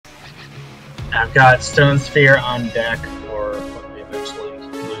I've got Stone Sphere on deck for when we eventually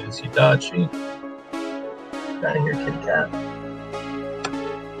lose Hidachi. Get out of here, kitty cat.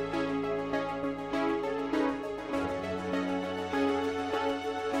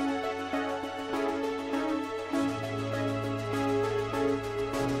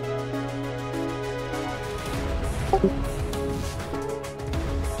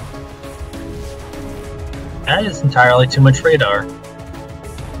 That is entirely too much radar.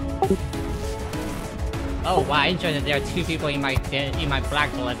 Oh wow, interesting. There are two people in my black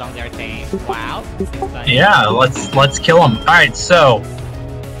bullets on their team. Wow. Yeah, let's kill them. All right, so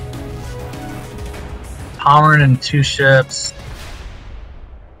Pommern and 2 ships.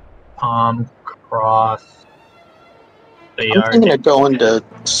 Cross. I'm thinking of going to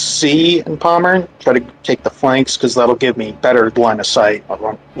C and Pommern, try to take the flanks because that'll give me better line of sight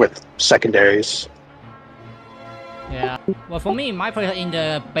with secondaries. Yeah. Well, for me, my place in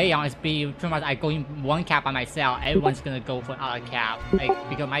the Bayon is pretty much I go in one cap by myself. Everyone's gonna go for other cap,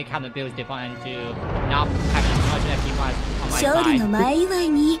 because my cap build is defined to not having much of people on my side.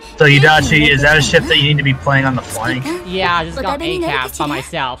 So Hidachi, is that a ship that you need to be playing on the flank? Yeah, I just got a cap by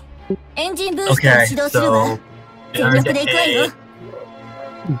myself. Okay, so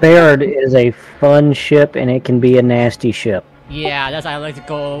Bayard is a fun ship and it can be a nasty ship. Yeah, that's why I like to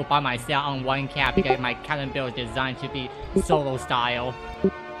go by myself on one cap because my cabin build is designed to be solo style.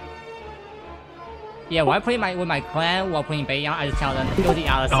 Yeah, when I play with my clan while playing Bayon, I just tell them go the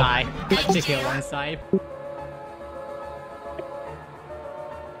other side. I just kill one side.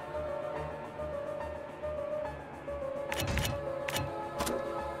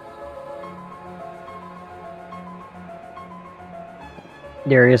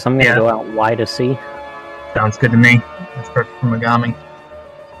 Darius, I'm gonna go out Y to C. Sounds good to me. That's perfect for Megami.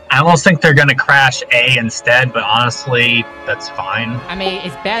 I almost think they're gonna crash A instead, but honestly, that's fine. I mean,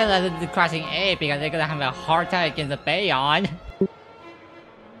 it's better than crashing A because they're gonna have a hard time against the Bayon. And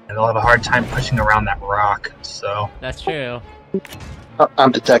they'll have a hard time pushing around that rock, so... That's true.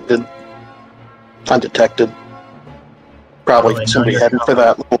 I'm detected. Undetected. Probably somebody heading for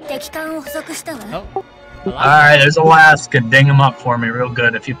that. Oh. Alright, there's Alaska. Ding him up for me real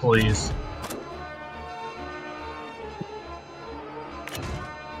good, if you please.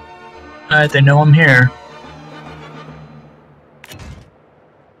 Alright, they know I'm here.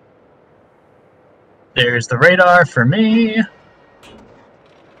 There's the radar for me.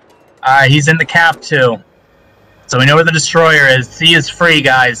 Alright, he's in the cap too. So we know where the destroyer is. C is free,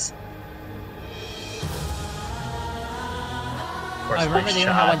 guys. I remember they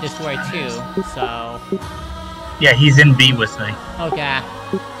don't have one destroyer too, so... Yeah, he's in B with me. Okay.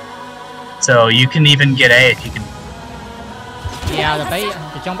 So you can even get A if you can... Yeah,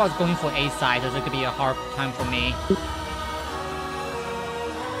 the jump out is going for A side, so it's gonna be a hard time for me.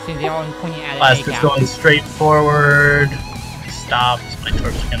 Since they're all pointing at Last A is cap. going straight forward. Stopped. My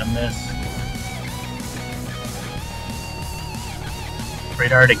torch is gonna miss.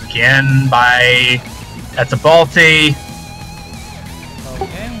 Radar again by... That's a Balti.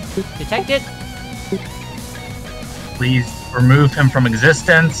 Okay. Detected. Please remove him from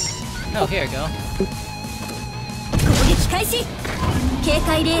existence. Oh, here we go.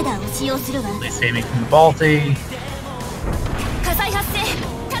 Please save me from the Balti.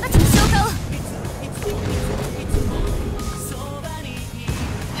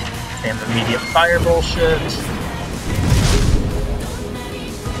 Damn immediate fire bullshit.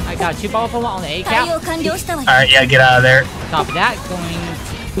 I got 2 ball for 1 on the A cap. Alright, yeah, get out of there. Copy that.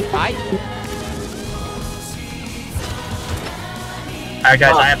 Going right. Alright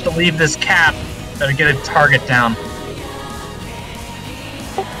guys, I have to leave this cap to get a target down.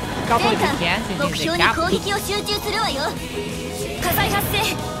 Couple if you can, since he's a cap.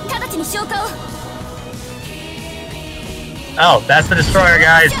 Oh, that's the destroyer,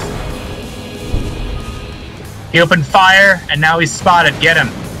 guys. He opened fire, and now he's spotted. Get him.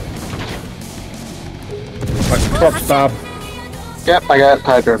 Truck stop. Yep, I got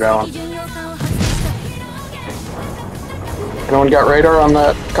Hydro going. Anyone got radar on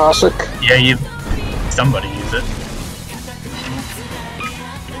that Cossack? Yeah, somebody use it.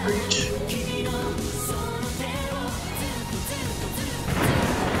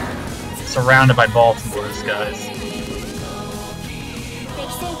 Surrounded by Baltimore's, guys.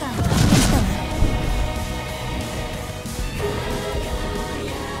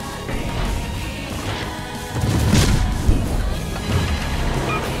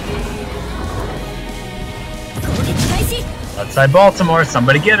 Outside Baltimore,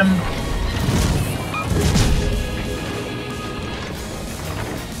 somebody get him.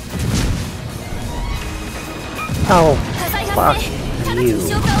 Oh, fuck you.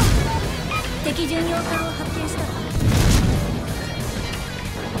 敵巡洋艦を発見したわ。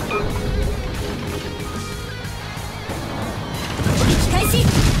攻撃開始。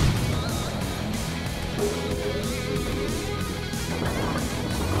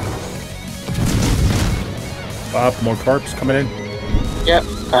More corpse coming in. Yep,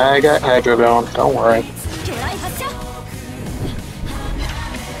 I got Hydro going. Don't worry. 魚雷発射。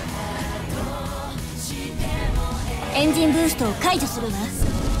エンジンブーストを解除するわ。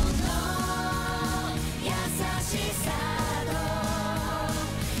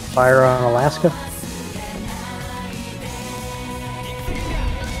Fire on Alaska.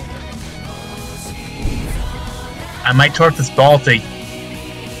 I might torp this Baltic.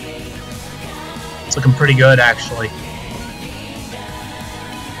 It's looking pretty good, actually.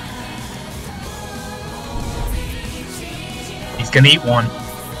 He's gonna eat one.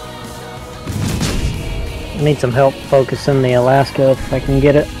 I need some help focusing the Alaska if I can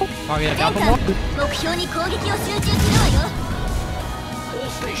get it. Target a couple more. 目標に攻撃を集中するわよ。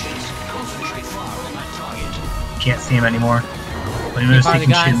 Can't see him anymore. Let me see if he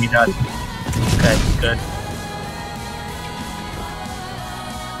can shoot me, Dutch. Okay, good.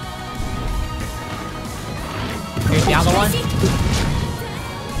 Here's the other one.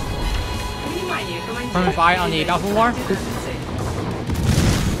 Permanent fire on the Gulf War.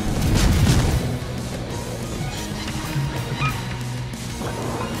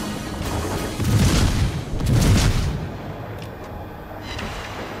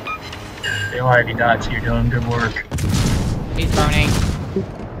 Stay alive, you Dutch. You're doing good work. He's burning.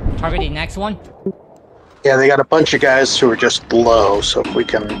 Target the next one. Yeah, they got a bunch of guys who are just low, so if we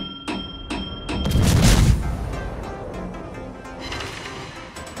can...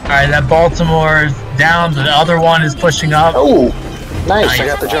 Alright, that Baltimore's down, the other one is pushing up. Oh! Nice, I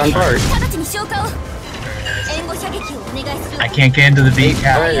got the John Bart. 直ちに消火を。援護射撃をお願いするわ。 I can't get into the B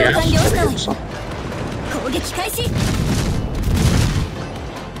cap Alright, yet. 完了したわよ。攻撃開始。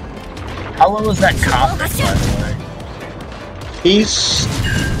 How low is that cop, by the way? He's...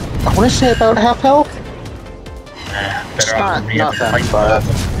 I want to say about half health? Better off than me. Not that Fighting bad.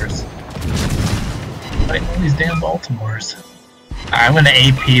 Baltimore's. Fighting all these damn Baltimores. Alright, I'm gonna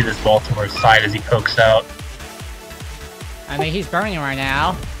AP this Baltimore's side as he pokes out. I mean, he's burning right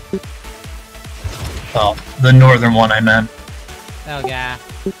now. Oh, the northern one I meant. Oh god.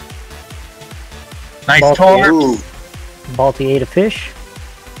 Nice Balti- torp. Ooh, Balti ate a fish.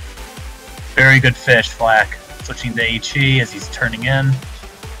 Very good fish, Flack. Switching to HE as he's turning in.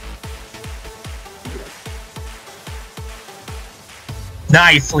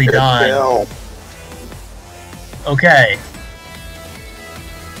 Nicely good done. kill. Okay.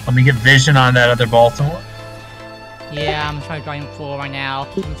 Let me get vision on that other Baltimore. Yeah, I'm trying to drive him full right now.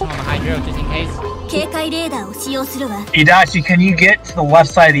 I'm trying on the hydro just in case. 警戒レーダーを使用するわ。 Hidachi, can you get to the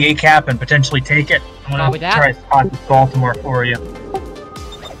left side of the A cap and potentially take it? I'm gonna Copy that. try to spot this Baltimore for you.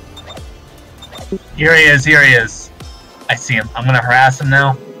 Here he is, here he is. I see him. I'm gonna harass him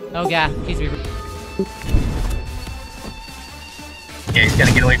now. Oh god, please be. Yeah, he's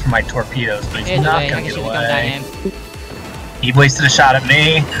gonna get away from my torpedoes, but he's It's not okay, I gonna can get shoot the gun down away. him. He wasted a shot at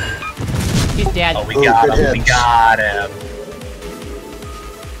me. He's dead. Oh, we Ooh, got good him. We hits. got him.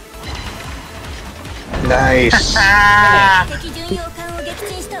 Nice. Ah! 敵巡洋艦を撃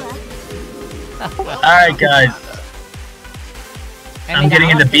沈したわ。 Alright, guys. Enemy I'm getting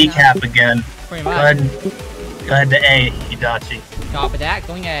down, into B down. cap again. Pretty Go much. ahead to A, Hidachi. Copy that,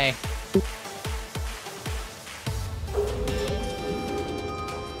 going A.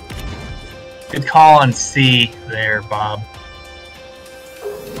 Good call on C there, Bob.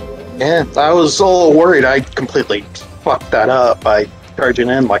 Yeah, I was a little worried. I completely fucked that up by charging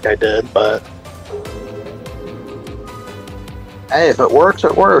in like I did, but... Hey, if it works,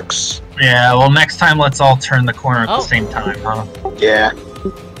 it works. Yeah, well, next time let's all turn the corner at Oh. the same time, huh? Yeah.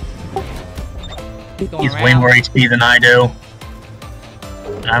 He's going He's around. way more HP than I do.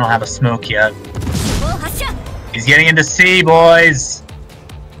 And I don't have a smoke yet. もう発射。 He's getting into C, boys!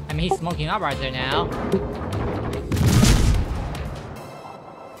 I mean, he's smoking up right there now.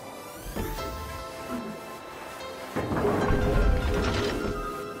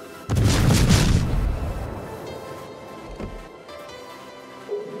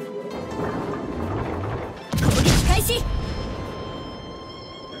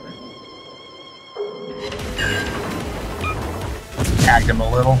 Tagged him a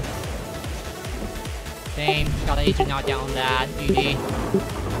little. Same, got the agent knockdown on that. GG.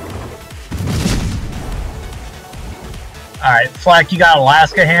 Alright, Flack, you got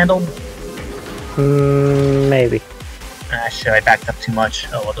Alaska handled? Maybe. Ah, shit, I backed up too much.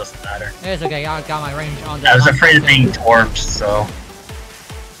 Oh, well, it doesn't matter. It's okay, I got my range on that. I was one afraid of second. being torched, so...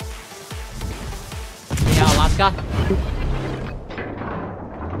 Asuka.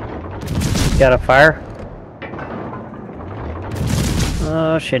 Got a fire.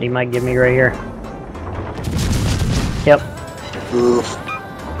 Oh shit, he might get me right here. Yep. Oof.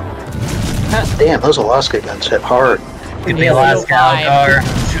 God damn, those Alaska guns hit hard. Get the Alaska car.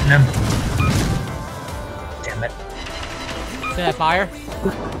 Shooting him. Damn it. See that fire?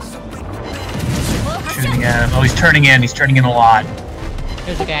 Shooting at him. Oh, he's turning in. He's turning in a lot.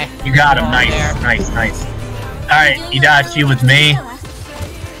 It's okay. You got him. Go Nice. there. Nice. Nice. Alright, Itachi with me.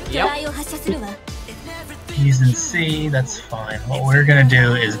 Yep. He's in C. That's fine. What we're gonna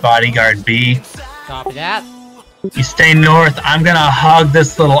do is bodyguard B. Copy that. You stay north. I'm gonna hug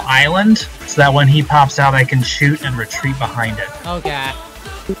this little island so that when he pops out, I can shoot and retreat behind it. Okay.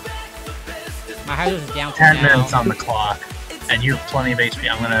 My heart is down for 10 now. minutes on the clock. And you have plenty of HP.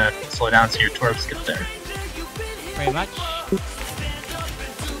 I'm gonna slow down so your torps get there. Pretty much.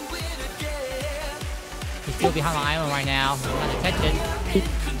 He's still behind the island right now. He's not detected.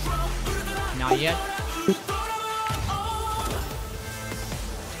 Not yet.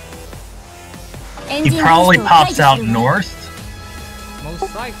 He probably pops out north.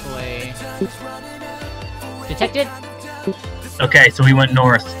 Most likely. Detected? Okay, so he went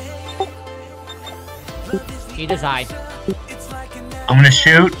north. Either side. I'm gonna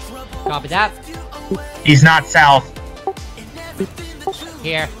shoot. Copy that. He's not south.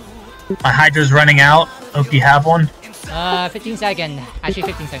 Here. My Hydra's running out. Hope you have one. 15 seconds. Actually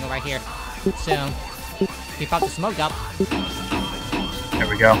 15 seconds right here. Soon. He popped the smoke up. There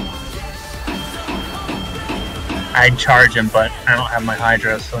we go. I'd charge him, but I don't have my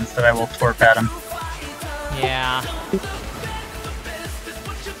Hydra, so instead I will torp at him. Yeah.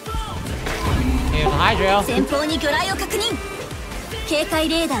 Here's the Hydro. That's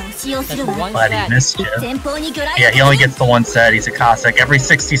one Glad he set. missed you. Yeah, he only gets the one set. He's a Cossack. Every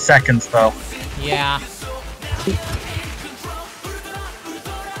 60 seconds, though. Yeah.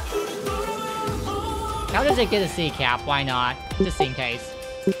 How does it get a C cap? Why not? Just in case.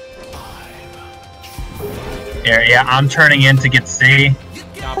 Yeah, I'm turning in to get C.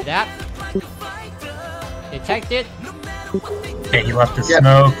 Copy that. Detected. Okay, he left his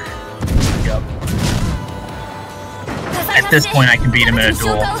smoke. Yep. At this point, I can beat him in a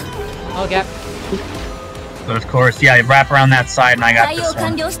duel. Okay. But of course, yeah, I wrap around that side and I got this one.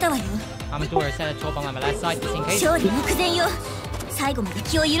 I'm gonna do a set of 12 on my left side just in case.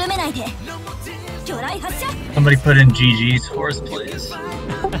 Somebody put in GG's for us, please.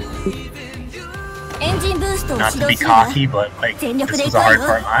 Not to be cocky, but like, this was a hard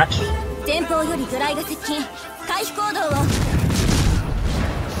part match.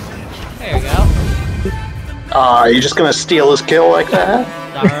 There you go. You're just gonna steal his kill like that?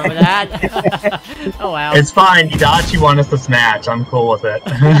 Don't remember that. Oh wow. It's fine, Itachi won us this match. I'm cool with it.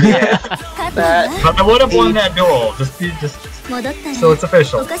 Yeah. That. But I would have won that duel. Just so it's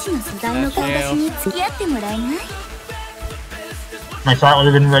official. My shot would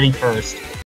have been ready first.